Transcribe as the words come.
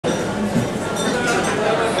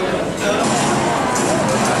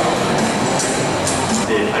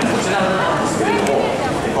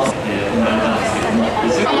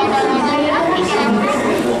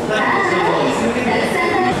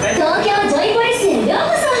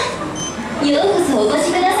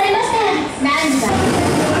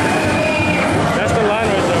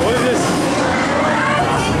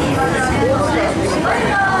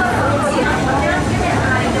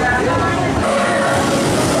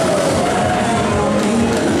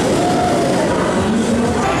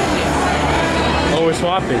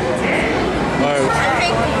swap it.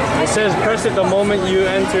 It says press it the moment you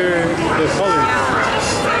enter the color.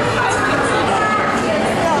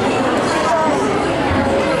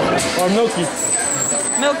 Or milky.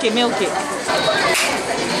 Milky.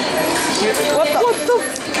 What the?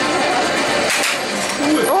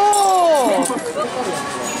 Oh!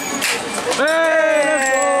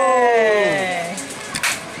 Hey!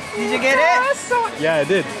 Did you get it? Yeah, I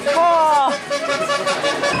did. Oh!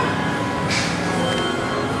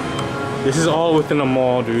 This is all within a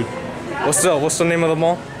mall, dude. What's the name of the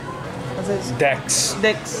mall? Dex.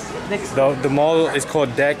 The mall is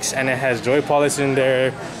called Dex, and it has Joypolis in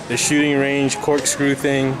there, the shooting range, corkscrew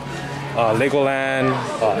thing, Legoland.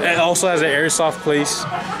 It also has an airsoft place.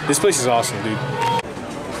 This place is awesome, dude.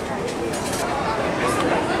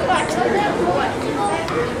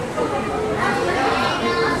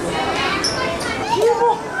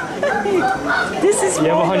 This is. You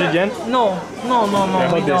have 100 yen? No. Yeah,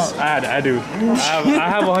 hold this. I do. I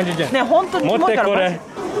have 100 yen. ね、本当にキモいから。持ってこれ。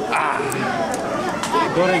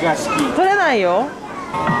どれが好き？取れないよ。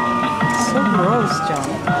So gross じゃん。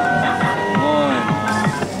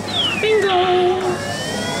ビンゴー。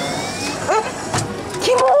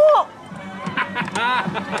キモ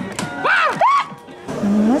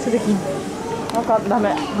ー。マジでキモ。なんかダ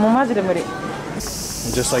メ。もうマジで無理。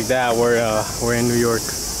Just like that, we're in New York.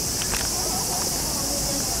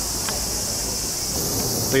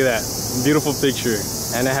 Look at that beautiful picture,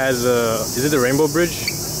 and it has is it the Rainbow Bridge?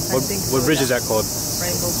 What bridge is that called?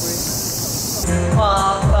 Rainbow Bridge.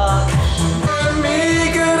 Me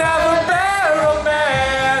could have a bad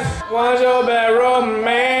romance. What's your bad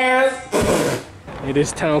romance? It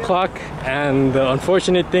is 10 o'clock, and the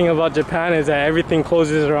unfortunate thing about Japan is that everything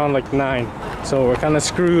closes around like 9. So we're kind of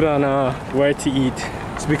screwed on where to eat.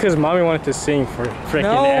 It's because mommy wanted to sing for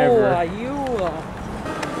freaking ever. No, you.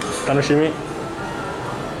 Tanoshimi?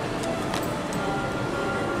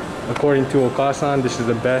 According to Okasan, this is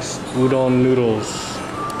the best udon noodles.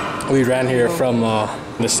 We ran here from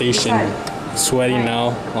the station. Sweating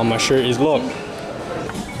now. On my shirt is look.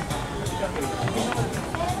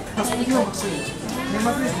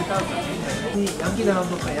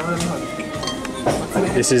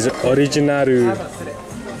 This is original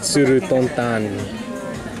Tsurutontan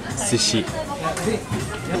sushi.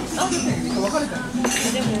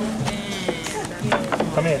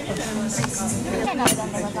 Come here.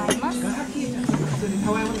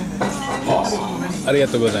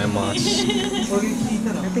 Arigatou gozaimasu.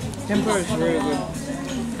 Tempura is very good.